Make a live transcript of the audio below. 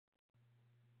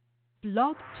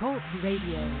Blog Talk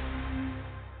Radio.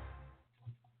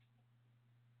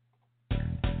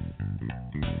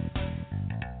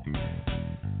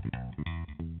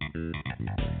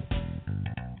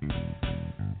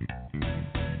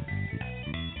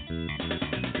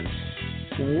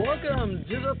 Welcome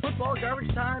to the Football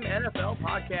Garbage Time NFL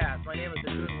podcast. My name is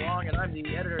Wong, and I'm the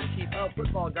editor-in-chief of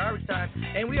Football Garbage Time.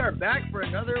 And we are back for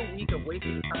another week of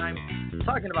wasting time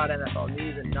talking about NFL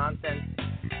news and nonsense.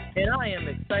 And I am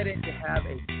excited to have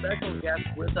a special guest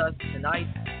with us tonight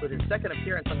with his second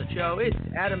appearance on the show. It's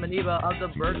Adam Aniba of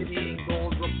the Burgundy and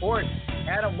Gold Report.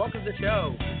 Adam, welcome to the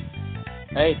show.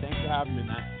 Hey, thanks for having me,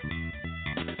 man.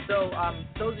 So,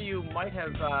 those of you might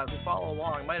have, who follow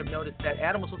along, might have noticed that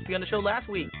Adam was supposed to be on the show last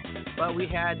week, but we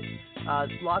had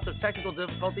lots of technical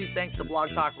difficulties thanks to Blog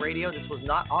Talk Radio. This was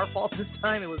not our fault this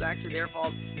time. It was actually their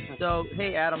fault. So,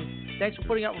 hey, Adam, thanks for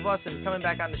putting up with us and coming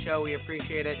back on the show. We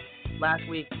appreciate it. Last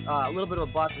week, a little bit of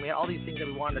a bust, and we had all these things that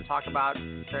we wanted to talk about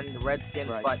concerning the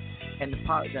Redskins, right, and the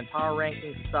power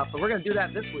rankings and stuff. But we're going to do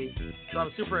that this week, so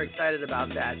I'm super excited about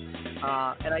that.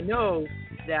 And I know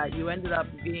that you ended up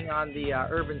being on the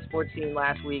urban sports scene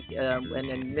last week and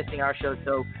then missing our show.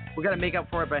 So we're going to make up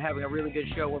for it by having a really good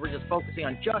show where we're just focusing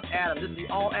on just Adam. This is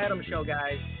the all Adam show,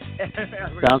 guys.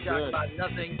 We're going to talk about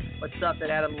nothing but stuff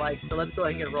that Adam likes. So let's go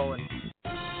ahead and get rolling.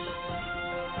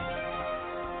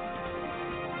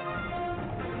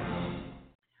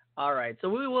 All right, so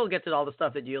we will get to all the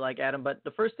stuff that you like, Adam, but the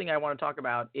first thing I want to talk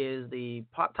about is the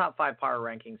top 5 power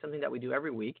rankings, something that we do every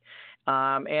week.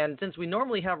 And since we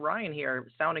normally have Ryan here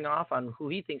sounding off on who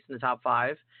he thinks in the top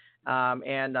 5,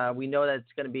 and we know that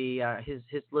it's going to be his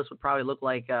list would probably look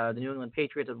like the New England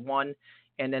Patriots at 1,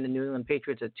 and then the New England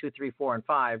Patriots at 2, 3, 4, and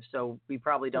 5, so we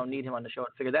probably don't need him on the show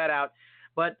to figure that out.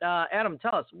 But, Adam,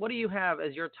 tell us, what do you have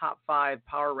as your top 5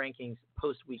 power rankings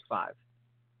post-Week 5?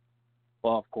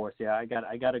 Well, of course, yeah. I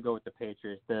got to go with the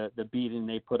Patriots. The beating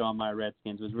they put on my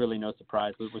Redskins was really no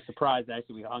surprise. We were surprised,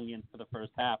 actually. We hung in for the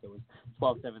first half. It was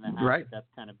 12-7.5. Right. That's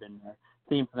kind of been the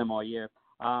theme for them all year.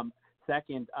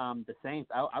 Second, the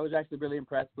Saints. I was actually really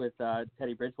impressed with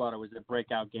Teddy Bridgewater. It was a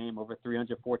breakout game, over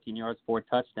 314 yards, 4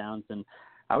 touchdowns, and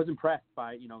I was impressed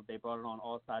by, they brought it on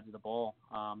all sides of the ball.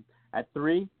 At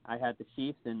 3, I had the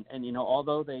Chiefs, and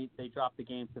although they dropped the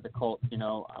game to the Colts,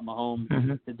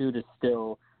 Mahomes, the dude is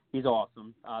still – he's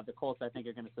awesome. The Colts, I think,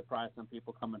 are going to surprise some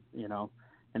people coming,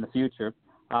 in the future.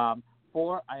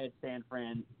 4, I had San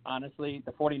Fran. Honestly,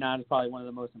 the 49ers is probably one of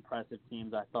the most impressive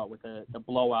teams, I thought, with the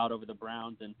blowout over the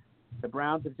Browns. And the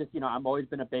Browns have just, I've always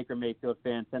been a Baker Mayfield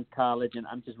fan since college, and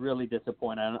I'm just really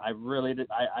disappointed. I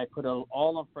put all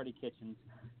on Freddie Kitchens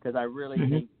because I really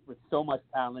think with so much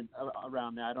talent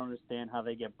around there, I don't understand how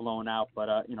they get blown out. But,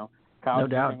 Kyle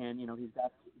Shanahan,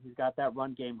 he's got that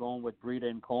run game going with Breida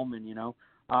and Coleman,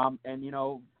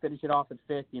 finish it off at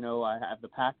 5th, I have the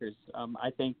Packers. I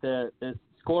think the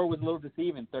score was a little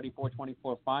deceiving,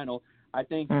 34-24 final. I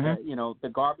think,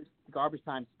 the garbage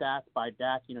time stats by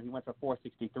Dak, he went for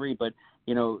 463, but,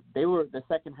 they were the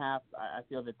second half. I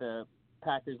feel that the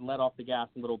Packers let off the gas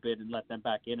a little bit and let them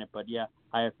back in it. But, yeah,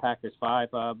 I have Packers 5.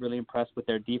 Really impressed with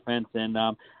their defense and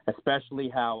especially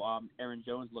how Aaron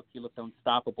Jones looked. He looked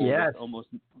unstoppable with almost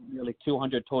nearly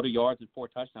 200 total yards and 4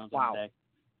 touchdowns on the day.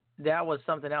 That was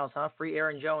something else, huh? Free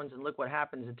Aaron Jones, and look what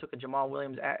happens. It took a Jamal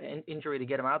Williams injury to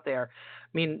get him out there. I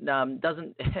mean,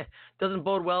 doesn't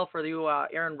bode well for the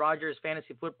Aaron Rodgers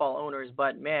fantasy football owners,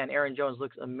 but, man, Aaron Jones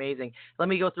looks amazing. Let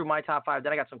me go through my top 5,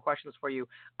 then I got some questions for you.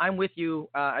 I'm with you.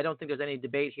 I don't think there's any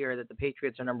debate here that the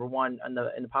Patriots are number 1 in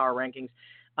the power rankings.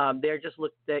 Their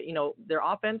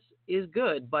offense is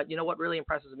good, but what really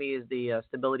impresses me is the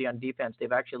stability on defense.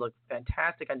 They've actually looked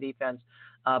fantastic on defense,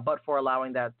 but for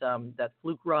allowing that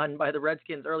fluke run by the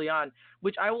Redskins early on,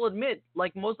 which I will admit,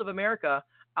 like most of America,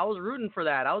 I was rooting for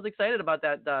that. I was excited about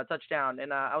that touchdown,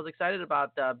 and I was excited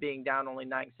about being down only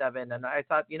 9-7, and I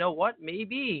thought,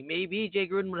 maybe Jay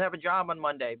Gruden would have a job on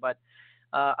Monday, but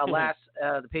alas,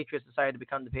 the Patriots decided to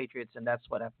become the Patriots, and that's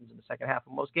what happens in the second half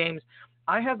of most games.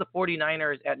 I have the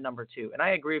 49ers at number 2, and I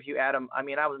agree with you, Adam. I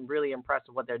mean, I was really impressed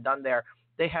with what they've done there.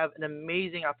 They have an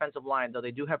amazing offensive line, though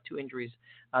they do have 2 injuries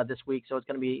this week, so it's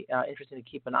going to be interesting to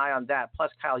keep an eye on that.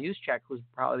 Plus, Kyle Juszczyk, who's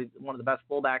probably one of the best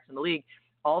fullbacks in the league,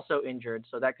 also injured,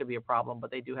 so that could be a problem. But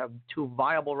they do have 2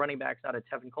 viable running backs now that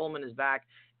Tevin Coleman is back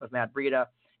with Matt Breida,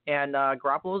 and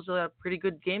Garoppolo's a pretty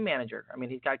good game manager. I mean,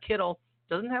 he's got Kittle.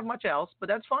 Doesn't have much else, but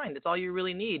that's fine. That's all you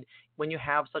really need when you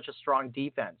have such a strong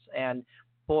defense. And,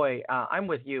 boy, I'm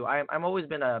with you. I've always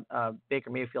been a Baker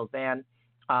Mayfield fan.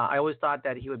 I always thought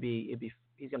that he's going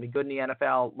to be good in the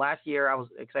NFL. Last year, I was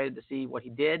excited to see what he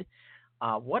did.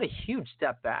 What a huge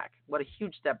step back.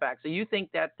 So you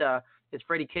think that It's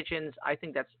Freddie Kitchens. I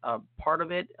think that's part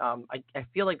of it. I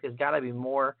feel like there's got to be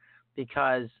more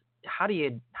because how do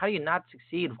you not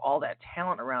succeed with all that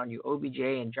talent around you? OBJ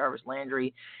and Jarvis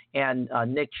Landry and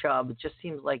Nick Chubb. It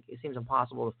seems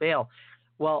impossible to fail.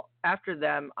 Well, after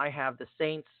them, I have the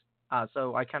Saints.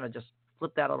 So I kind of just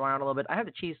flip that around a little bit. I have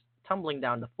the Chiefs tumbling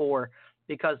down to 4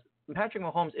 because Patrick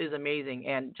Mahomes is amazing,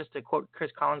 and just to quote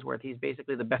Chris Collinsworth, he's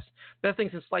basically the best thing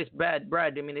since sliced bread.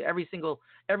 I mean, every single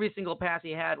pass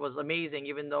he had was amazing,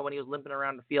 even though when he was limping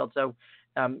around the field. So,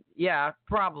 yeah,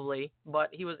 probably, but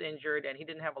he was injured and he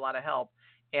didn't have a lot of help.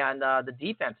 And the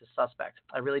defense is suspect.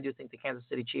 I really do think the Kansas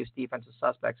City Chiefs defense is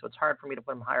suspect, so it's hard for me to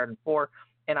put them higher than 4.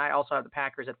 And I also have the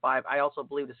Packers at 5. I also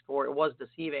believe the score, it was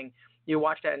deceiving. You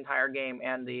watched that entire game,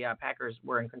 and the Packers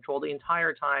were in control the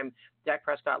entire time. Dak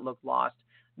Prescott looked lost.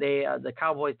 The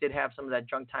Cowboys did have some of that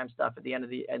junk time stuff at the end of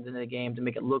the game to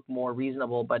make it look more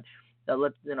reasonable, but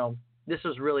this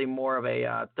was really more of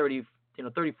a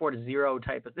 34-0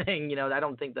 type of thing. I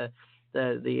don't think the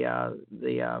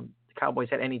Cowboys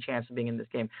had any chance of being in this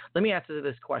game. Let me ask you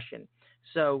this question.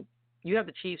 So you have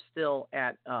the Chiefs still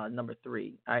at number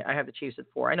 3. I have the Chiefs at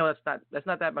 4. I know that's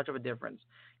not that much of a difference.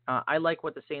 I like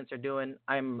what the Saints are doing.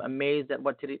 I'm amazed at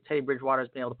what Teddy Bridgewater has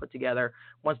been able to put together.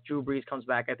 Once Drew Brees comes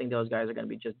back, I think those guys are going to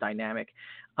be just dynamic.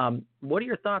 What are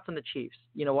your thoughts on the Chiefs?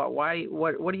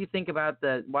 What do you think about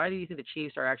why do you think the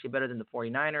Chiefs are actually better than the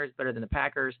 49ers, better than the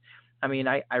Packers? I mean,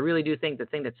 I really do think the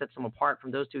thing that sets them apart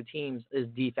from those two teams is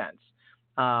defense.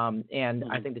 And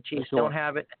I think the Chiefs don't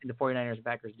have it, and the 49ers and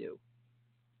Packers do.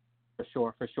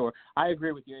 For sure. I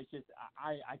agree with you. It's just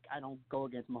I don't go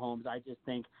against Mahomes. I just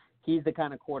think he's the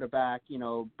kind of quarterback,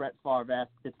 Brett Favre-esque,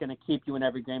 that's going to keep you in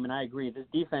every game. And I agree, this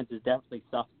defense is definitely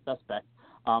suspect.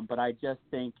 But I just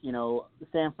think,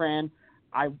 San Fran,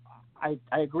 I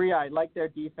agree. I like their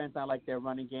defense. I like their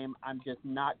running game. I'm just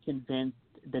not convinced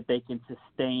that they can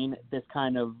sustain this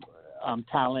kind of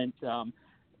talent,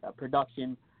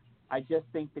 production. I just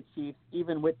think the Chiefs,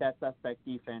 even with that suspect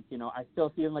defense, I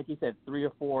still see them, like you said, 3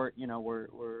 or 4.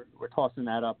 We're tossing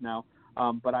that up now.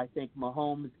 But I think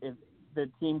Mahomes, if the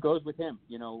team goes with him,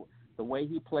 the way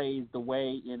he plays, the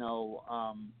way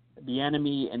the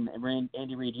enemy and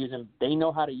Andy Reid use him, they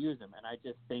know how to use him. And I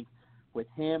just think with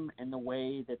him and the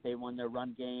way that they won their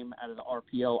run game out of the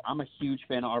RPO, I'm a huge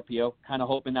fan of RPO. Kind of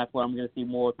hoping that's what I'm going to see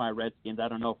more with my Redskins. I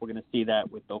don't know if we're going to see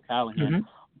that with Bill Callahan. Mm-hmm.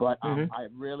 But I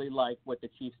really like what the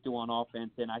Chiefs do on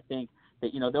offense, and I think that,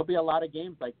 there'll be a lot of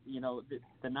games like,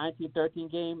 the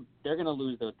 19-13 game, they're going to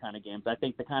lose those kind of games. I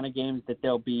think the kind of games that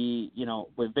they'll be,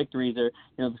 with victories are,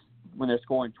 when they're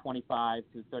scoring 25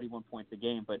 to 31 points a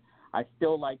game. But I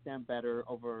still like them better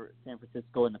over San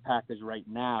Francisco and the Packers right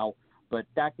now. But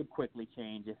that could quickly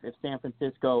change. If San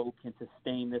Francisco can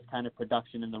sustain this kind of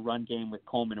production in the run game with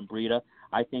Coleman and Breida,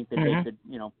 I think that they could,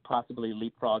 possibly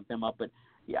leapfrog them up. But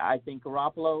yeah, I think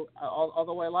Garoppolo,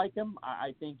 although I like him,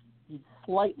 I think he's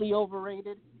slightly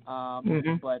overrated.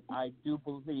 But I do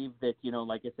believe that,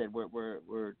 like I said,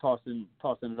 we're tossing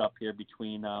it up here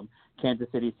between Kansas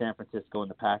City, San Francisco, and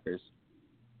the Packers.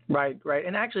 Right.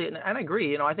 And actually, and I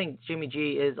agree. I think Jimmy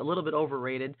G is a little bit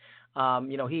overrated.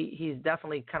 He's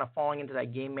definitely kind of falling into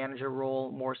that game manager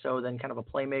role more so than kind of a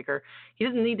playmaker. He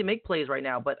doesn't need to make plays right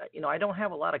now, but I don't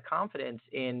have a lot of confidence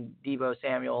in Deebo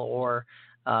Samuel or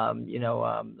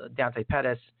Dante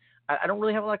Pettis. I don't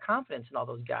really have a lot of confidence in all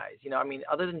those guys.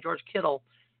 Other than George Kittle,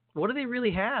 what do they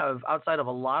really have outside of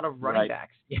a lot of running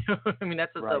backs?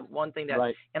 That's the one thing that.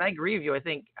 Right. And I agree with you.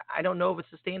 I don't know if it's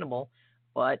sustainable,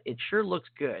 but it sure looks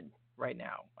good right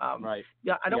now.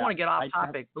 Yeah, I don't want to get off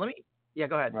topic, but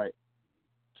go ahead. Right.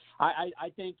 I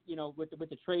think, with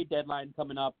the trade deadline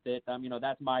coming up, that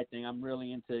that's my thing. I'm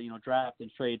really into draft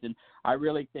and trades, and I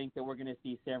really think that we're going to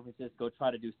see San Francisco try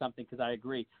to do something, because I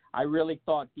agree. I really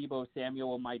thought Deebo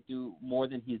Samuel might do more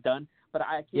than he's done, but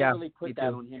I can't really put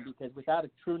that on him, because without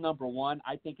a true number one,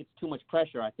 I think it's too much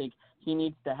pressure. I think he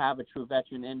needs to have a true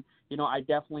veteran, and I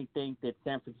definitely think that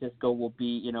San Francisco will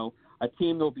be a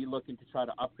team that will be looking to try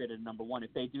to upgrade at number one.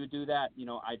 If they do that,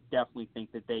 I definitely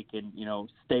think that they can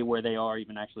stay where they are,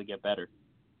 even actually get better.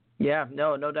 Yeah,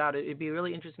 no doubt. It'd be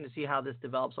really interesting to see how this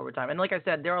develops over time. And like I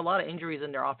said, there are a lot of injuries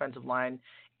in their offensive line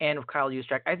and with Kyle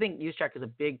Juszczyk. I think Juszczyk is a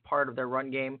big part of their run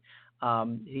game.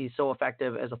 He's so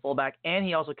effective as a fullback, and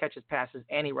he also catches passes,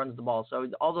 and he runs the ball. So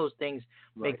all those things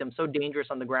make them so dangerous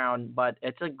on the ground. But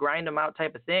it's a grind them out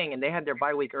type of thing, and they had their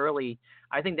bye week early.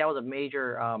 I think that was a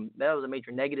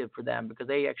major negative for them, because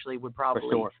they actually would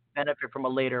probably benefit from a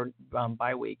later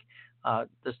bye week.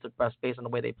 Just based on the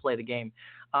way they play the game.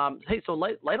 Hey, so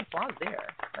light applause there.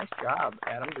 Nice job,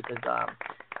 Adam, because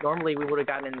Normally, we would have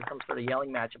gotten into some sort of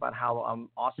yelling match about how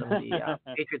awesome the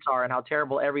Patriots are and how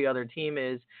terrible every other team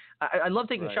is. I love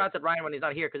taking shots at Ryan when he's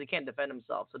not here because he can't defend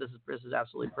himself. So this is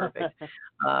absolutely perfect.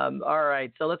 All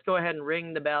right, so let's go ahead and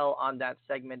ring the bell on that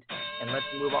segment, and let's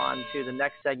move on to the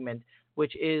next segment,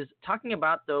 which is talking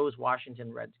about those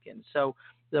Washington Redskins. So,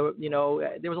 there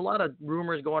was a lot of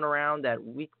rumors going around that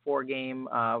Week 4 game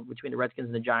between the Redskins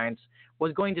and the Giants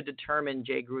was going to determine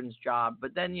Jay Gruden's job.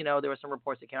 But then, there were some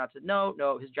reports that came out that said, no,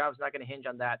 his job's not going to hinge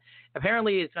on that.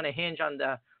 Apparently, it's going to hinge on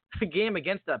the game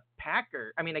against the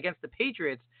against the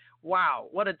Patriots. Wow,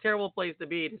 what a terrible place to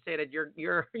be, to say that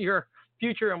your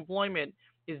future employment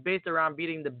is based around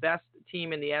beating the best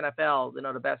team in the NFL,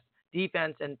 the best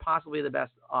defense and possibly the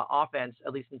best offense,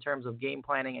 at least in terms of game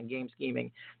planning and game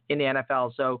scheming in the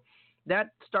NFL. So that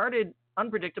started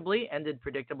unpredictably, ended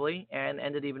predictably, and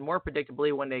ended even more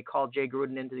predictably when they called Jay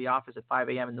Gruden into the office at 5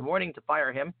 a.m. in the morning to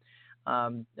fire him.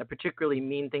 A particularly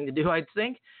mean thing to do, I'd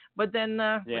think. But then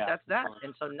but that's that.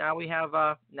 And so now we have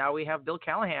Bill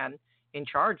Callahan in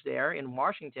charge there in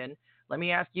Washington. Let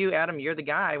me ask you, Adam, you're the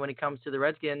guy when it comes to the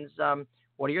Redskins.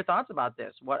 What are your thoughts about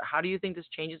this? How do you think this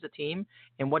changes the team,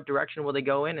 and what direction will they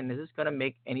go in, and is this going to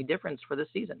make any difference for this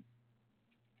season?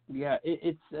 Yeah,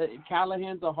 it's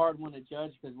Callahan's a hard one to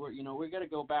judge because we're going to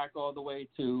go back all the way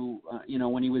to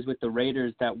when he was with the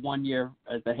Raiders that 1 year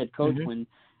as the head coach when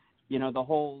the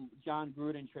whole John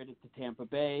Gruden traded to Tampa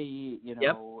Bay,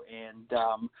 and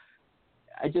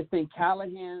I just think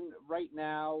Callahan right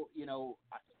now,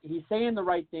 he's saying the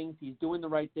right things. He's doing the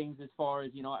right things as far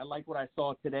as, I like what I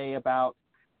saw today about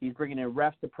he's bringing in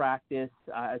refs to practice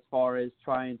as far as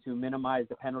trying to minimize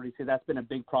the penalties. So that's been a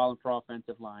big problem for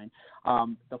offensive line.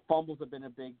 The fumbles have been a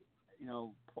big,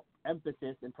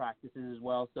 emphasis in practices as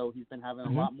well. So he's been having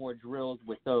a lot more drills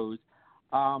with those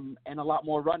and a lot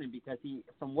more running because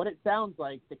from what it sounds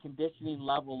like, the conditioning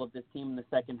level of this team in the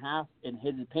second half, in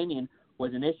his opinion,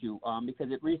 was an issue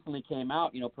because it recently came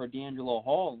out, per D'Angelo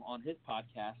Hall on his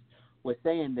podcast, was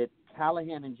saying that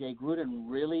Callahan and Jay Gruden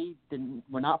really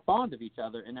were not fond of each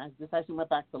other. And this actually went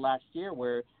back to last year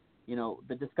where,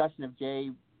 the discussion of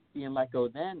Jay being let go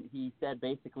then, he said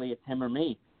basically it's him or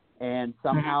me. And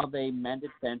somehow they mended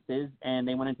fences and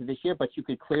they went into this year. But you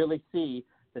could clearly see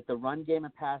that the run game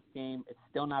and pass game is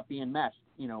still not being meshed.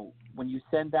 When you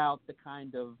send out the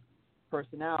kind of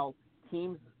personnel,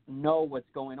 teams know what's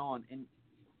going on. And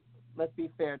let's be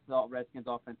fair to the Redskins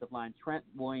offensive line. Trent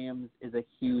Williams is a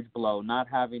huge blow. Not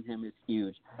having him is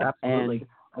huge. Absolutely.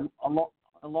 And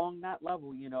along that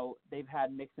level, they've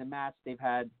had mix and match. They've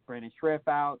had Brandon Schriff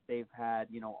out. They've had,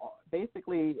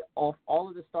 basically all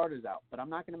of the starters out. But I'm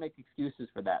not going to make excuses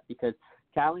for that because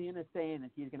Callahan is saying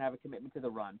that he's going to have a commitment to the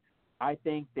run. I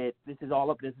think that this is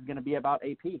going to be about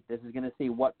AP. This is going to see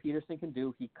what Peterson can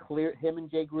do. Him and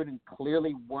Jay Gruden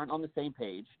clearly weren't on the same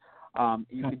page.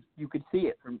 You could see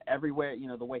it from everywhere,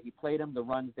 the way he played them, the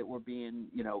runs that were being,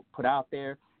 put out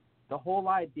there. The whole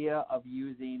idea of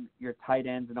using your tight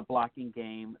ends in a blocking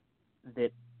game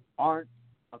that aren't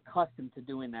accustomed to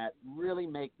doing that really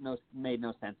made no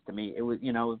sense to me. It was,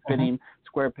 fitting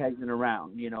square pegs in a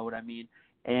round, you know what I mean?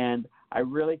 And I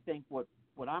really think what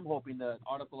I'm hoping, the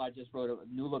article I just wrote,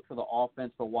 a new look for the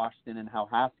offense for Washington and how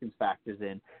Haskins factors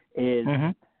in, is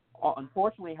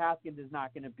unfortunately Haskins is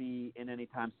not going to be in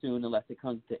anytime soon unless it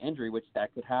comes to injury, which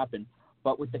that could happen.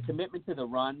 But with the commitment to the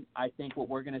run, I think what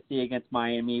we're going to see against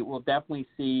Miami, we'll definitely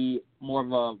see more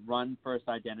of a run-first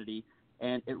identity,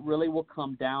 and it really will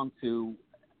come down to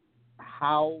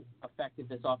how effective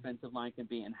this offensive line can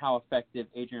be and how effective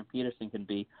Adrian Peterson can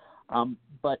be.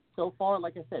 But so far,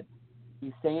 like I said,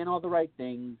 he's saying all the right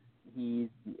things. He's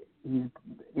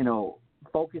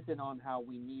focusing on how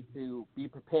we need to be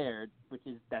prepared,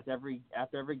 after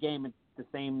every game it's the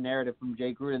same narrative from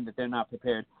Jay Gruden that they're not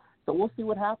prepared. So we'll see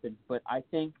what happens. But I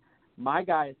think my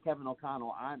guy is Kevin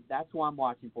O'Connell. That's who I'm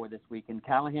watching for this week. And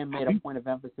Callahan made a point of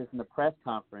emphasis in the press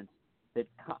conference that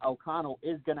O'Connell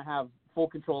is going to have full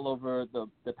control over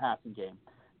the passing game.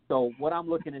 So what I'm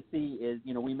looking to see is,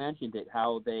 we mentioned it,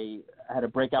 how they had a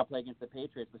breakout play against the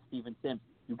Patriots with Steven Sims.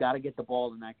 You got to get the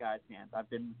ball in that guy's hands. I've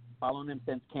been following him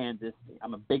since Kansas.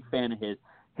 I'm a big fan of his.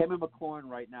 Him and McLaurin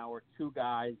right now are two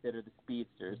guys that are the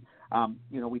speedsters.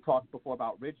 We talked before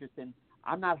about Richardson.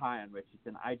 I'm not high on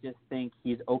Richardson. I just think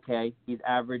he's okay. He's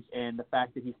average, and the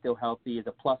fact that he's still healthy is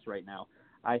a plus right now.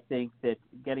 I think that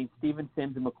getting Steven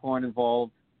Sims and McLaurin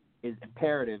involved is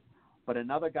imperative. But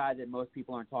another guy that most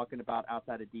people aren't talking about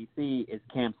outside of D.C. is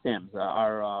Cam Sims,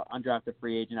 our undrafted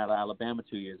free agent out of Alabama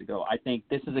 2 years ago. I think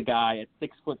this is a guy at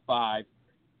 6'5".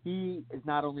 He is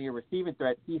not only a receiving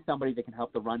threat, he's somebody that can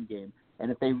help the run game.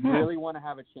 And if they really want to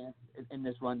have a chance in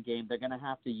this run game, they're going to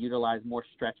have to utilize more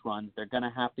stretch runs. They're going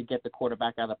to have to get the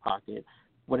quarterback out of the pocket.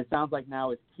 What it sounds like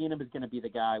now is Keenum is going to be the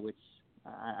guy, which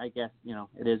I guess,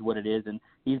 it is what it is. And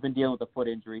he's been dealing with a foot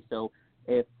injury. So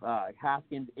if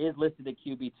Haskins is listed at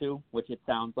QB2, which it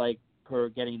sounds like per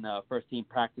getting the first-team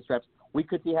practice reps, we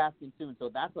could see Haskins soon.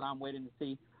 So that's what I'm waiting to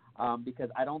see. Because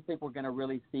I don't think we're going to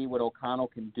really see what O'Connell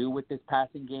can do with this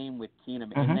passing game with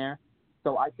Keenum in there.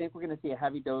 So I think we're going to see a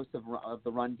heavy dose of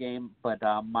the run game. But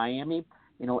Miami,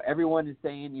 everyone is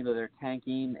saying, they're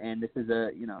tanking, and this is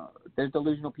there's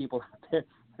delusional people out there,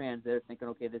 fans that are thinking,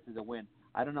 okay, this is a win.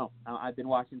 I don't know. I've been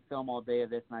watching film all day of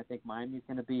this, and I think Miami's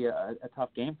going to be a tough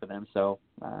game for them. So,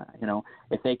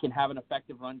 if they can have an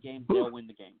effective run game, they'll win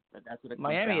the game. But that's what it comes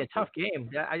Miami, down a tough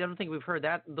game. I don't think we've heard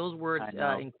those words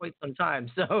in quite some time.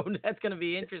 So that's going to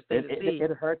be interesting to see. It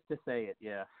hurts to say it,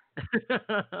 yeah.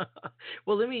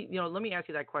 Well, let me ask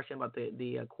you that question about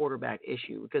the quarterback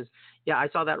issue, because I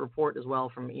saw that report as well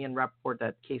from Ian Rappaport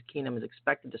that Case Keenum is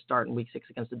expected to start in Week 6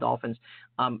 against the Dolphins.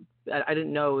 I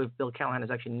didn't know if Bill Callahan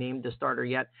has actually named the starter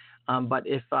yet, but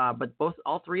if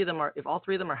all three of them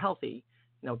are healthy,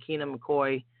 Keenum,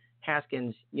 McCoy,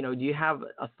 Haskins, do you have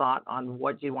a thought on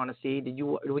what you want to see?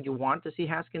 Would you want to see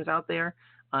Haskins out there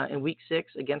in Week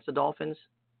 6 against the Dolphins?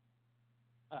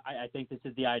 I think this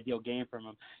is the ideal game for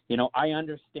him. I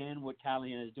understand what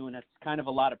Callahan is doing. That's kind of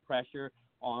a lot of pressure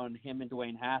on him and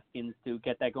Dwayne Haskins to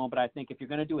get that going. But I think if you're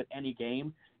going to do it any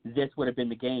game, this would have been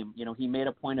the game. He made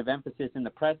a point of emphasis in the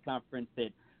press conference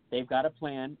that they've got a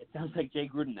plan. It sounds like Jay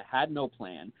Gruden had no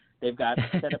plan. They've got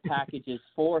a set of packages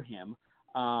for him.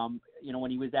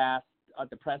 When he was asked at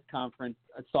the press conference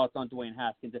thoughts on Dwayne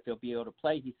Haskins, if he'll be able to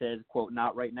play, he says, quote,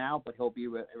 not right now, but he'll be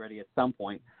ready at some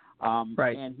point.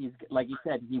 Right. And he's, like he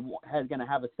said, he has going to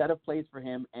have a set of plays for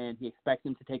him, and he expects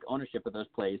him to take ownership of those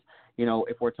plays.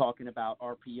 If we're talking about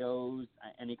RPOs,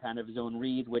 any kind of zone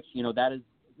read, which, that is,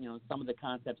 some of the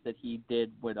concepts that he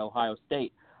did with Ohio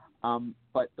State.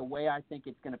 But the way I think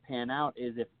it's going to pan out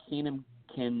is if Keenum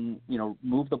can,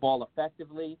 move the ball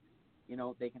effectively,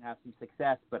 they can have some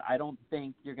success. But I don't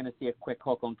think you're going to see a quick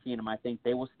hook on Keenum. I think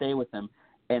they will stay with him.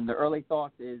 And the early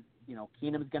thoughts is,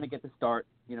 Keenum's going to get the start.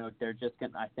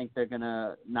 I think they're going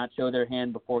to not show their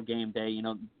hand before game day,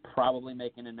 probably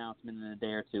make an announcement in a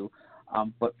day or two.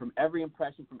 But from every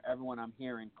impression from everyone I'm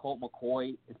hearing, Colt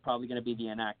McCoy is probably going to be the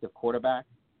inactive quarterback.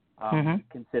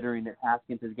 Considering that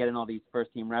Haskins is getting all these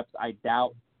first-team reps, I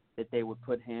doubt that they would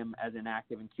put him as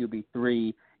inactive in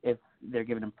QB3 if they're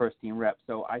giving him first-team reps.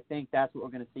 So I think that's what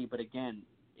we're going to see. But, again,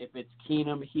 if it's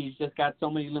Keenum, he's just got so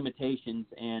many limitations,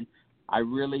 and I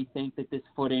really think that this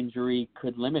foot injury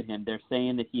could limit him. They're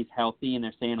saying that he's healthy and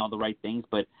they're saying all the right things,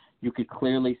 but you could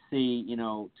clearly see,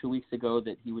 2 weeks ago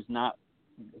that he's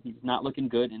not looking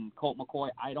good. And Colt McCoy,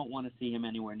 I don't want to see him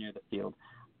anywhere near the field.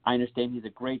 I understand he's a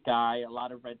great guy. A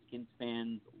lot of Redskins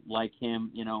fans like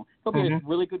him. He'll be a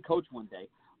really good coach one day,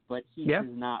 but he does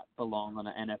not belong on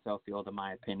an NFL field, in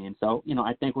my opinion. So,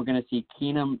 I think we're going to see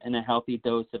Keenum in a healthy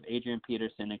dose of Adrian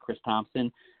Peterson and Chris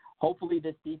Thompson. Hopefully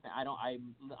this defense,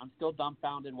 I'm still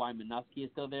dumbfounded why Minuski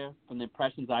is still there. From the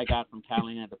impressions I got from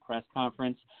Callahan at the press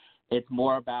conference, it's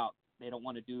more about they don't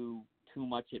want to do too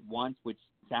much at once, which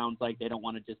sounds like they don't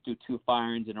want to just do 2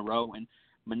 firings in a row. And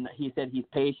he said he's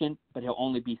patient, but he'll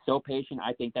only be so patient.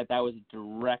 I think that was a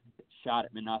direct shot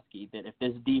at Minuski, that if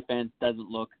this defense doesn't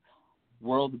look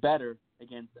worlds better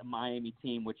against a Miami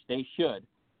team, which they should,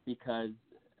 because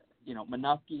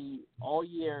Minuski all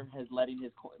year has letting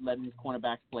his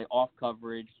cornerbacks play off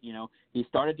coverage. He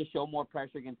started to show more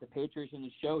pressure against the Patriots, and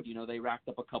it showed. They racked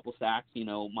up a couple sacks.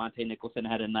 Monte Nicholson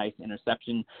had a nice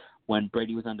interception when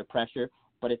Brady was under pressure.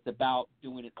 But it's about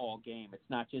doing it all game. It's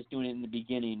not just doing it in the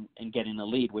beginning and getting the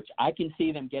lead, which I can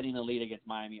see them getting the lead against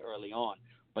Miami early on.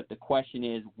 But the question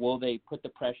is, will they put the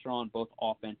pressure on both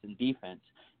offense and defense?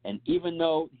 And even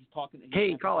though he's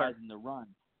emphasizing the run.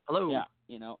 Hello. Yeah,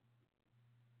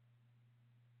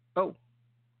 Oh.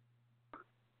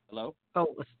 Hello?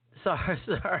 Oh,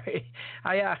 sorry.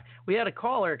 We had a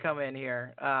caller come in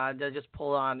here that just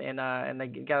pulled on, and they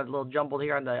got a little jumbled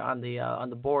here on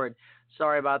the board.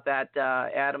 Sorry about that,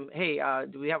 Adam. Hey,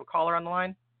 do we have a caller on the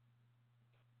line?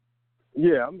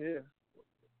 Yeah, I'm here.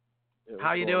 Yeah,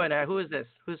 how you doing? Who is this?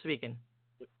 Who's speaking?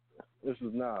 This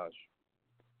is Naj.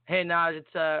 Hey, Naj.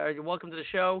 It's welcome to the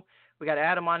show. We got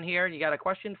Adam on here. You got a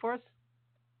question for us?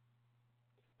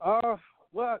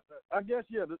 Well, I guess,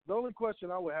 the only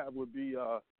question I would have would be,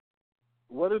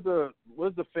 what does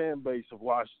the fan base of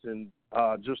Washington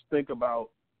just think about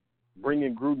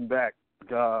bringing Gruden back,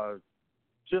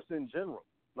 just in general?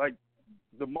 Like,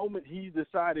 the moment he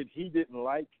decided he didn't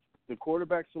like the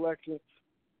quarterback selection,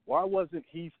 why wasn't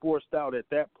he forced out at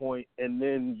that point, and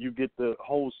then you get the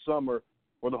whole summer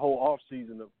or the whole off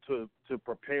season to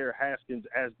prepare Haskins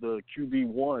as the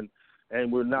QB1,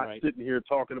 and we're not sitting here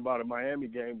talking about a Miami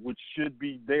game, which should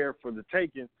be there for the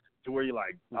taking, to where you're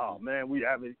like, oh man, we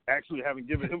haven't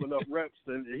given him enough reps,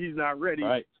 and he's not ready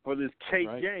for this cake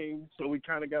game, so we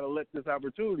kind of got to let this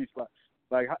opportunity slide.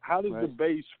 Like, how does the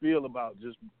base feel about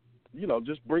just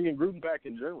bringing Gruden back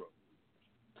in general?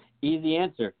 Easy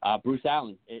answer, Bruce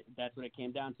Allen. That's what it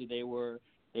came down to. They were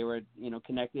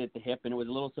connected at the hip, and it was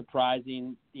a little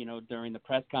surprising, during the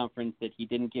press conference that he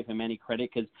didn't give him any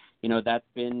credit because, that's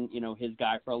been, his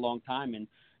guy for a long time. And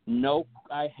no,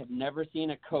 I have never seen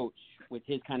a coach with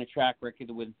his kind of track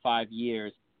record within 5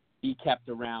 years be kept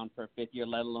around for a fifth year,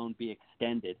 let alone be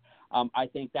extended. I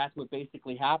think that's what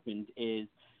basically happened is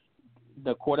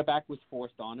the quarterback was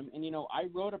forced on him. And, I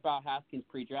wrote about Haskins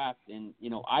pre-draft, and,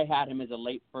 I had him as a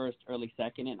late first, early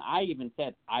second, and I even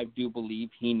said I do believe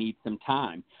he needs some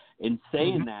time. In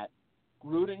saying that,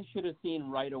 Gruden should have seen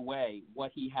right away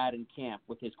what he had in camp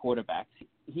with his quarterbacks.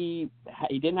 He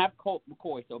didn't have Colt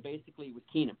McCoy, so basically it was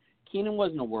Keenum. Keenum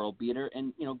wasn't a world beater,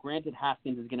 and, granted,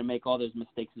 Haskins is going to make all those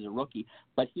mistakes as a rookie,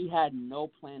 but he had no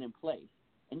plan in place.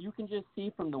 And you can just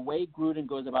see from the way Gruden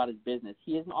goes about his business,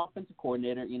 he is an offensive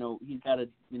coordinator. He's got a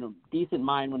decent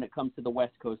mind when it comes to the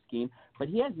West Coast scheme, but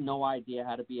he has no idea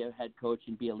how to be a head coach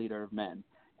and be a leader of men.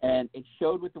 And it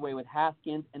showed with the way with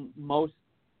Haskins and most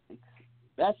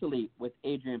especially with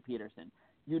Adrian Peterson.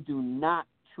 You do not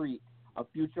treat a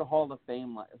future Hall of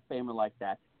Famer like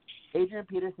that. Adrian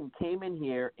Peterson came in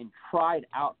here and tried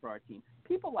out for our team.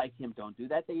 People like him don't do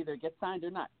that. They either get signed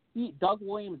or not. Doug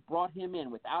Williams brought him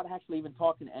in without actually even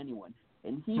talking to anyone,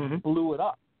 and he blew it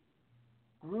up.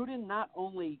 Gruden not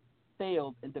only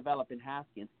failed in developing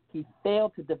Haskins, he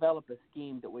failed to develop a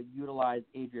scheme that would utilize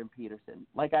Adrian Peterson.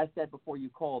 Like I said before you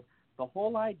called, the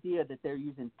whole idea that they're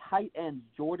using tight ends,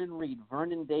 Jordan Reed,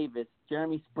 Vernon Davis,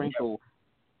 Jeremy Sprinkle,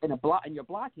 in your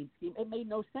blocking scheme, it made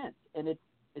no sense, and it's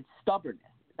stubbornness.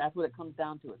 That's what it comes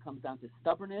down to. It comes down to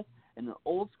stubbornness in an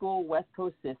old-school West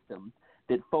Coast system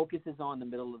that focuses on the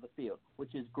middle of the field,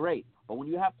 which is great. But when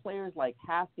you have players like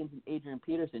Haskins and Adrian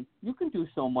Peterson, you can do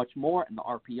so much more in the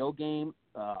RPO game,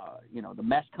 the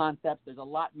mesh concepts. There's a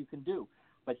lot you can do.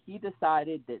 But he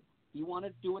decided that he wanted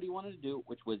to do what he wanted to do,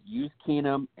 which was use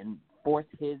Keenum and force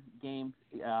his game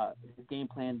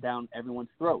plan down everyone's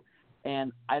throat.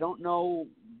 And I don't know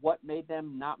what made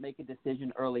them not make a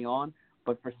decision early on,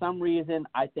 but for some reason,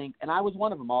 I think, and I was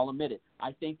one of them, I'll admit it,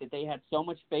 I think that they had so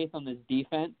much faith on this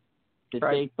defense that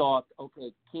they thought,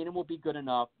 okay, Keenum will be good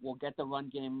enough. We'll get the run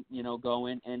game,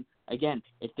 going. And, again,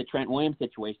 it's the Trent Williams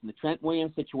situation. The Trent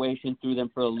Williams situation threw them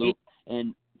for a loop.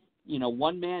 And,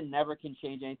 one man never can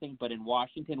change anything. But in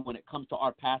Washington, when it comes to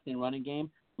our passing running game,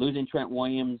 losing Trent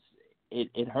Williams,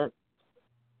 it hurt.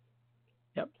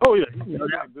 Yep. Oh, yeah, he's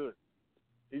that good.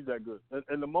 He's that good.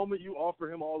 And the moment you offer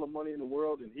him all the money in the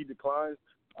world and he declines,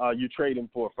 you trade him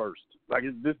for a first. Like,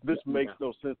 this makes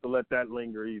no sense to let that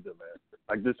linger either, man.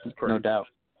 Like, this is crazy. No doubt.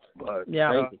 But,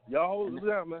 yeah. Y'all hold it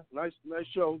down, man. Nice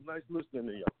show. Nice listening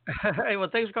to y'all. Hey, well,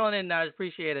 thanks for calling in. I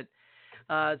appreciate it.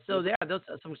 Those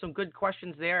some good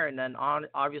questions there, and then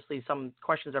obviously some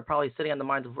questions are probably sitting on the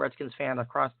minds of Redskins fans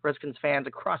across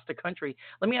the country.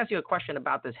 Let me ask you a question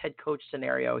about this head coach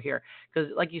scenario here, because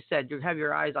like you said, you have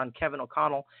your eyes on Kevin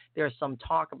O'Connell. There's some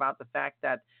talk about the fact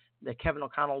that Kevin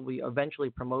O'Connell will be eventually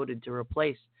promoted to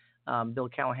replace Bill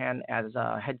Callahan as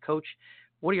head coach.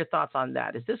 What are your thoughts on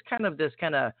that? Is this kind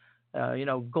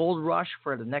of gold rush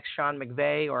for the next Sean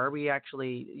McVay, or are we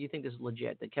actually? You think this is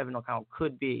legit that Kevin O'Connell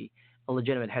could be a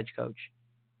legitimate head coach?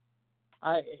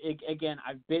 I've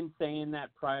been saying that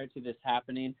prior to this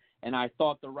happening, and I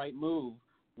thought the right move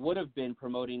would have been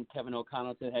promoting Kevin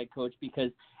O'Connell to head coach,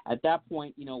 because at that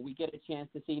point, we get a chance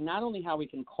to see not only how we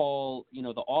can call,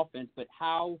 the offense, but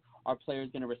how our players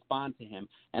going to respond to him.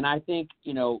 And I think,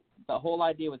 the whole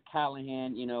idea with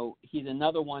Callahan, he's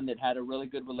another one that had a really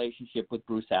good relationship with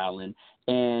Bruce Allen,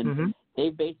 and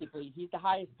he's the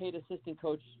highest paid assistant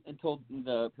coach until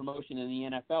the promotion in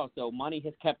the NFL. So money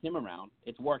has kept him around.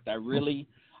 It's worked.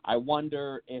 I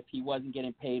wonder if he wasn't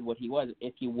getting paid what he was,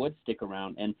 if he would stick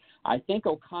around. And I think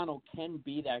O'Connell can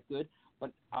be that good,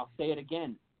 but I'll say it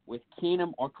again. With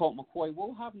Keenum or Colt McCoy,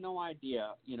 we'll have no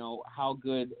idea, how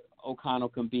good O'Connell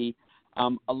can be.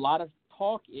 A lot of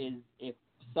talk is if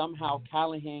somehow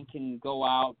Callahan can go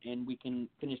out and we can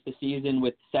finish the season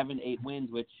with 7-8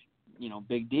 wins, which,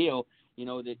 big deal,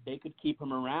 that they could keep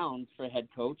him around for head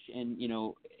coach and,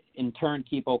 in turn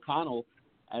keep O'Connell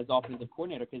as offensive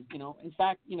coordinator. Because, in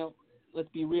fact, let's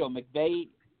be real. McVay,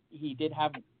 he did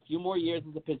have a few more years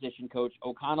as a position coach.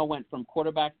 O'Connell went from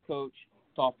quarterback coach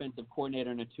offensive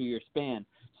coordinator in a 2-year span.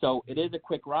 So it is a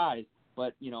quick rise.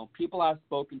 But, people I've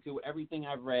spoken to, everything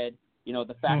I've read,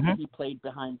 the fact that he played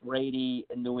behind Brady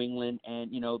in New England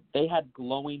and, they had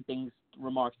glowing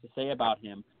remarks to say about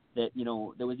him that,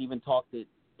 there was even talk that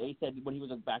they said when he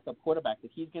was a backup quarterback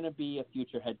that he's going to be a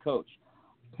future head coach.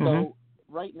 So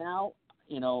right now,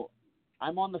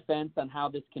 I'm on the fence on how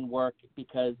this can work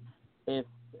because if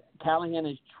Callahan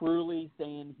is truly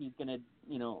saying he's going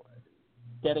to,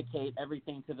 dedicate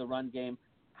everything to the run game,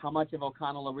 how much of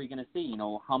O'Connell are we going to see?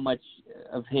 How much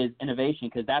of his innovation?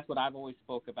 Because that's what I've always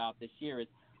spoke about this year is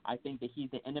I think that he's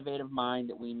the innovative mind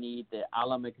that we need, the a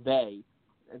la McVay,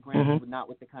 granted not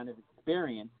with the kind of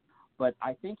experience, but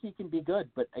I think he can be good.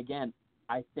 But again,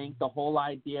 I think the whole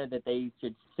idea that they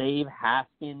should save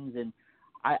Haskins and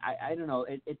I don't know.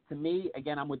 It to me,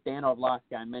 again, I'm with Dan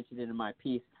Orlovsky. I mentioned it in my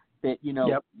piece that,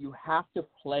 you have to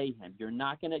play him. You're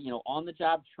not going to,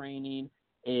 on-the-job training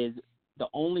is the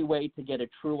only way to get a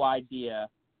true idea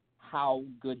how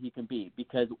good he can be.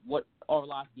 Because what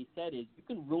Orlovsky said is you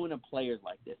can ruin a player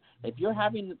like this. If you're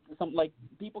having some, like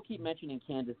people keep mentioning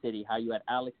Kansas City, how you had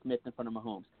Alex Smith in front of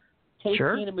Mahomes. Case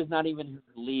Keenum is not even in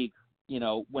the league,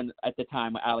 when at the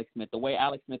time with Alex Smith, the way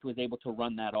Alex Smith was able to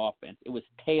run that offense, it was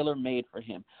tailor-made for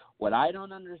him. What I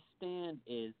don't understand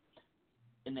is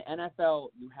in the NFL,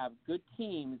 you have good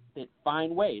teams that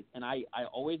find ways, and I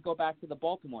always go back to the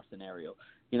Baltimore scenario.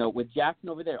 With Jackson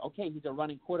over there, okay, he's a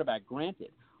running quarterback, granted.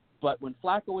 But when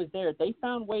Flacco was there, they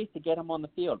found ways to get him on the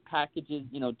field, packages,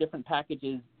 different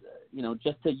packages,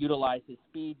 just to utilize his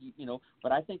speed,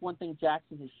 But I think one thing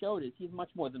Jackson has showed is he's much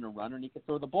more than a runner and he can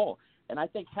throw the ball. And I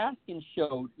think Haskins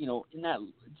showed, in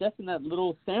that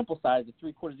little sample size of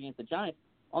 3 quarters against the Giants,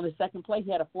 on the second play,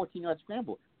 he had a 14-yard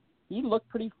scramble. He looked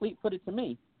pretty fleet-footed to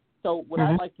me. So what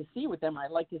I'd like to see with them, I'd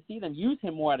like to see them use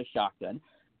him more at a shotgun.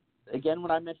 Again,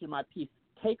 when I mentioned my piece,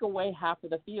 take away half of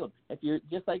the field. If you're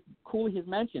just like Cooley has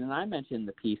mentioned, and I mentioned in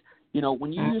the piece,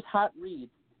 when you use hot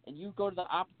reads and you go to the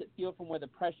opposite field from where the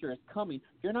pressure is coming,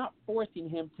 you're not forcing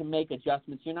him to make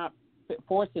adjustments. You're not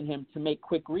forcing him to make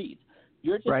quick reads.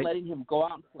 You're just letting him go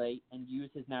out and play and use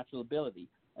his natural ability.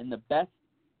 And the best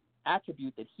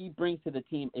attribute that he brings to the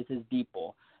team is his deep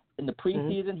ball. In the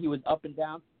preseason, he was up and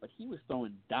down, but he was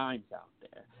throwing dimes out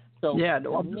there. So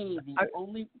to me,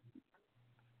 only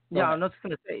 – Yeah, I'm not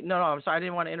going to say – no, I'm sorry. I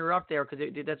didn't want to interrupt there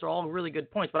because that's all really good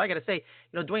points. But I got to say,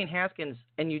 Dwayne Haskins,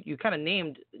 and you kind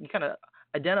of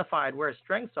identified where his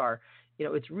strengths are.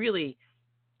 It's really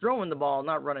throwing the ball,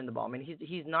 not running the ball. I mean,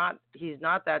 he's not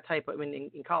that type of – I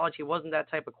mean, in college, he wasn't that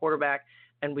type of quarterback.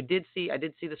 And I did see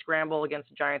the scramble against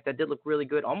the Giants. That did look really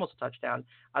good, almost a touchdown.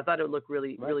 I thought it would look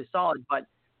really solid. But,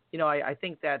 I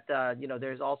think that,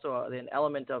 there's also an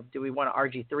element of do we want to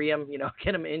RG3 him,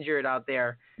 get him injured out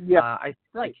there. Yeah,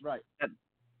 right.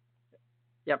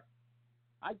 Yep.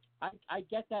 I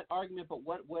get that argument, but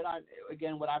what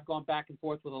I've gone back and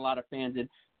forth with a lot of fans is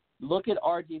look at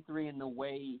RG3 and the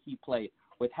way he played.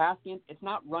 With Haskins, it's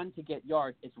not run to get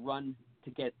yards, it's run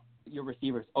to get your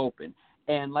receivers open.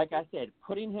 And like I said,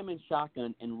 putting him in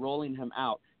shotgun and rolling him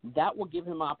out, that will give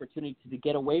him opportunity to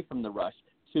get away from the rush,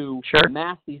 to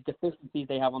mask these deficiencies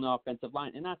they have on the offensive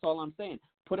line. And that's all I'm saying.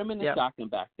 Put him in the shotgun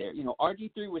back there.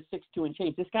 RG3 was 6'2" and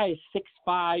change. This guy is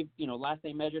 6'5". Last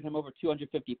they measured him over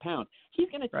 250 pounds. He's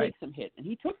going to take some hits, and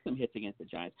he took some hits against the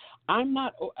Giants. I'm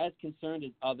not as concerned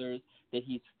as others that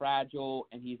he's fragile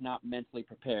and he's not mentally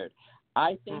prepared.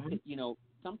 I think that,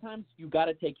 sometimes you got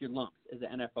to take your lumps as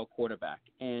an NFL quarterback.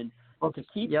 And to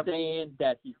keep saying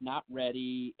that he's not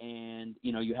ready and,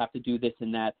 you have to do this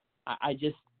and that,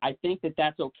 I think that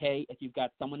that's okay if you've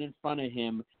got someone in front of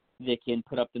him that can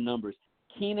put up the numbers.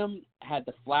 Keenum had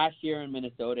the flash year in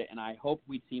Minnesota, and I hope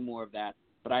we'd see more of that.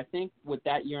 But I think what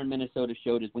that year in Minnesota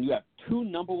showed is when you have 2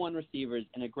 number 1 receivers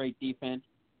and a great defense,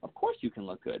 of course you can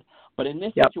look good. But in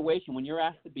this situation, when you're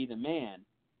asked to be the man,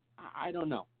 I don't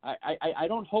know. I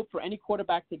don't hope for any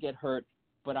quarterback to get hurt,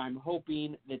 but I'm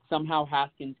hoping that somehow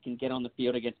Haskins can get on the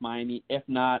field against Miami, if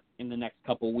not in the next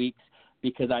couple weeks,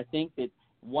 because I think that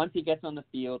once he gets on the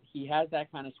field, he has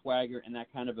that kind of swagger and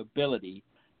that kind of ability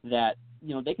that,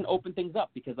 they can open things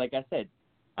up because, like I said,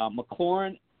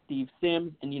 McLaurin, Steve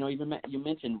Sims, and, even you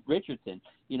mentioned Richardson,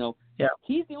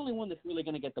 he's the only one that's really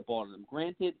going to get the ball to them.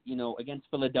 Granted, against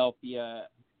Philadelphia,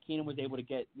 Keenum was able to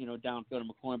get, downfield to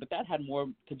McLaurin, but that had more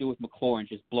to do with McLaurin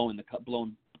just blowing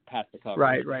past the cover.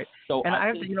 Right. So and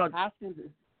I think Haskins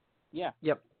is,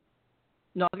 Yep.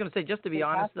 No, I was going to say, just to be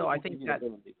honest, though, I think that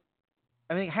 –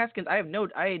 Haskins,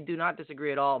 I do not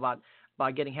disagree at all about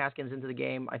getting Haskins into the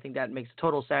game. I think that makes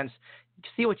total sense.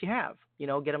 See what you have,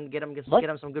 get him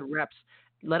some good reps.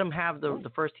 Let him have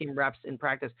the first team reps in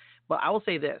practice. But I will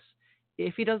say this,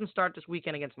 if he doesn't start this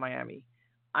weekend against Miami,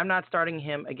 I'm not starting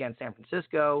him against San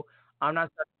Francisco. I'm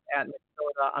not starting him at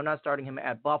Minnesota. I'm not starting him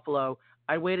at Buffalo.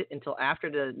 I waited until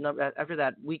after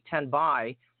that Week 10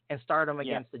 bye and start him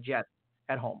against the Jets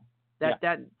at home. That's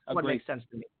what makes sense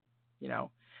to me. Yeah.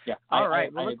 All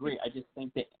right. I agree. I just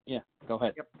think that. Yeah. Go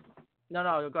ahead. Yep.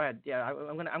 No, go ahead. Yeah,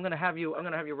 I'm gonna have you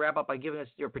wrap up by giving us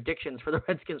your predictions for the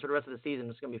Redskins for the rest of the season.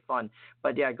 It's gonna be fun.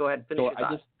 But yeah, go ahead. Finish your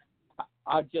thoughts.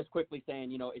 I'm just quickly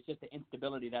saying, it's just the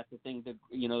instability. That's the thing.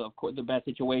 Of course, the best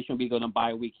situation would be go to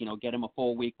bye week. Get him a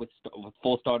full week with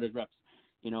full starters reps.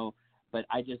 But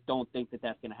I just don't think that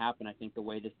that's going to happen. I think the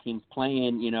way this team's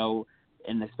playing,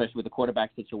 and especially with the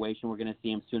quarterback situation, we're going to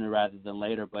see him sooner rather than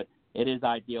later. But it is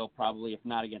ideal, probably, if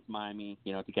not against Miami,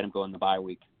 to get him going the bye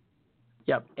week.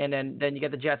 Yep, and then you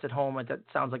get the Jets at home, and that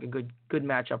sounds like a good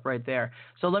matchup right there.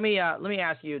 So let me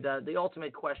ask you the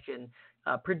ultimate question.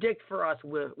 Predict for us,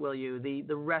 will you,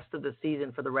 the rest of the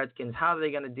season for the Redskins? How are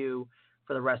they going to do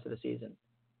for the rest of the season?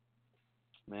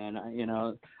 Man,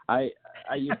 I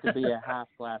used to be a half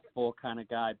glass full kind of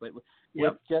guy, but with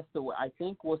just I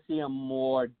think we'll see a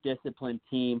more disciplined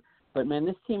team. But man,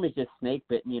 this team is just snake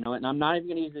bitten, and I'm not even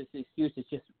going to use this excuse. It's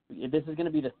just this is going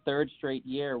to be the third straight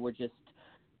year we're just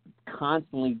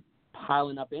constantly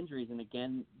piling up injuries, and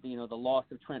again, the loss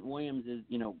of Trent Williams is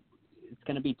it's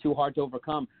going to be too hard to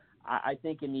overcome. I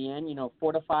think in the end,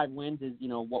 4 to 5 wins is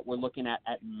what we're looking at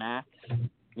max.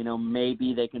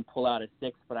 Maybe they can pull out a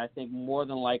 6, but I think more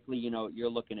than likely, you're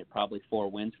looking at probably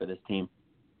 4 wins for this team.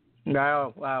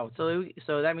 Wow. So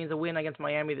that means a win against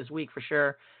Miami this week for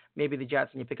sure. Maybe the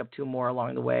Jets, and you pick up 2 more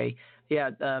along the way.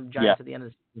 Giants at the end of the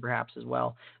season perhaps as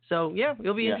well. So,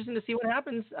 it'll be interesting to see what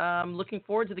happens. Looking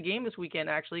forward to the game this weekend,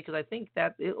 actually, because I think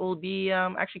that it will be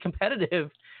actually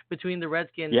competitive between the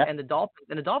Redskins and the Dolphins.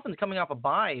 And the Dolphins coming off a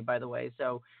bye, by the way.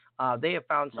 So they have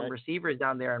found some receivers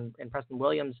down there in Preston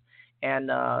Williams and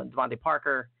Devontae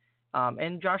Parker.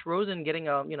 And Josh Rosen getting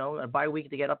a bye week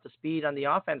to get up to speed on the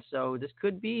offense. So this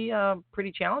could be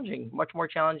pretty challenging, much more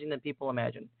challenging than people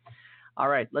imagine. All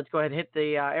right, let's go ahead and hit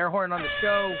the air horn on the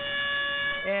show,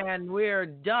 and we're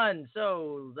done.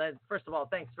 So first of all,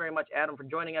 thanks very much, Adam, for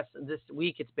joining us this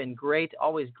week. It's been great,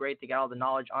 always great to get all the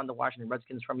knowledge on the Washington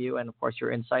Redskins from you, and, of course,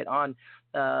 your insight on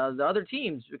the other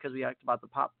teams, because we talked about the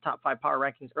top 5 power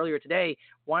rankings earlier today.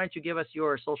 Why don't you give us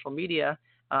your social media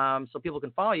so people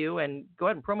can follow you, and go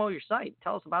ahead and promote your site.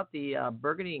 Tell us about the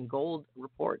Burgundy and Gold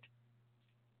report.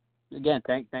 Again,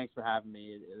 thanks for having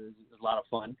me. It was a lot of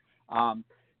fun.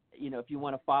 If you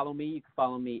want to follow me, you can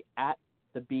follow me at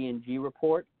the B&G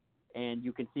Report, and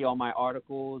you can see all my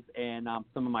articles and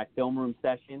some of my film room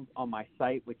sessions on my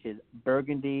site, which is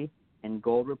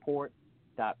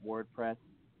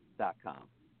burgundyandgoldreport.wordpress.com.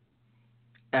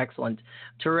 Excellent.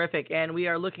 Terrific. And we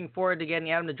are looking forward to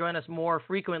getting Adam to join us more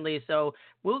frequently. So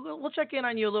we'll check in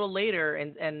on you a little later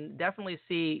and definitely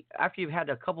see, after you've had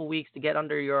a couple weeks to get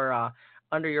under your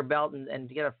belt and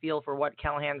to get a feel for what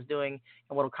Callahan's doing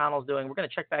and what O'Connell's doing, we're going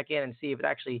to check back in and see if it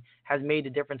actually has made the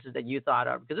differences that you thought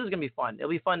of, because this is going to be fun. It'll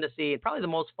be fun to see. Probably the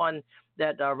most fun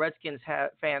that Redskins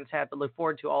fans have to look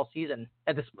forward to all season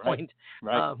at this point.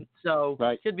 Right.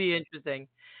 It should be interesting.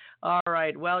 All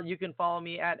right. Well, you can follow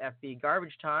me at FB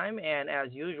Garbage Time. And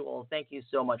as usual, thank you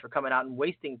so much for coming out and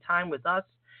wasting time with us.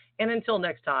 And until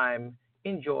next time,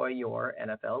 enjoy your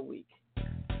NFL week.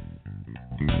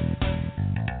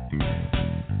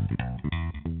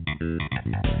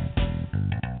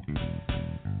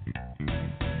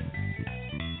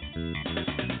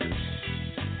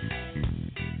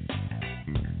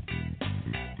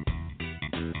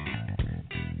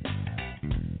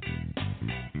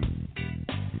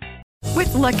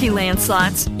 With Lucky Land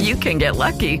Slots, you can get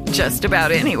lucky just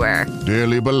about anywhere.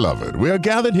 Dearly beloved, we are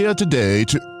gathered here today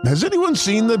to... Has anyone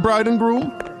seen the bride and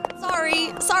groom?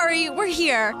 Sorry, we're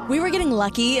here. We were getting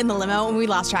lucky in the limo and we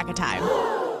lost track of time.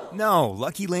 No,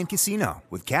 Lucky Land Casino,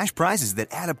 with cash prizes that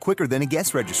add up quicker than a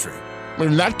guest registry.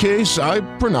 In that case, I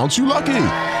pronounce you lucky.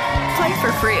 Play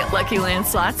for free at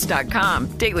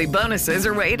LuckyLandSlots.com. Daily bonuses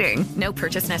are waiting. No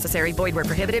purchase necessary. Void where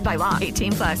prohibited by law.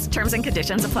 18+. Terms and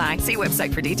conditions apply. See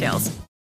website for details.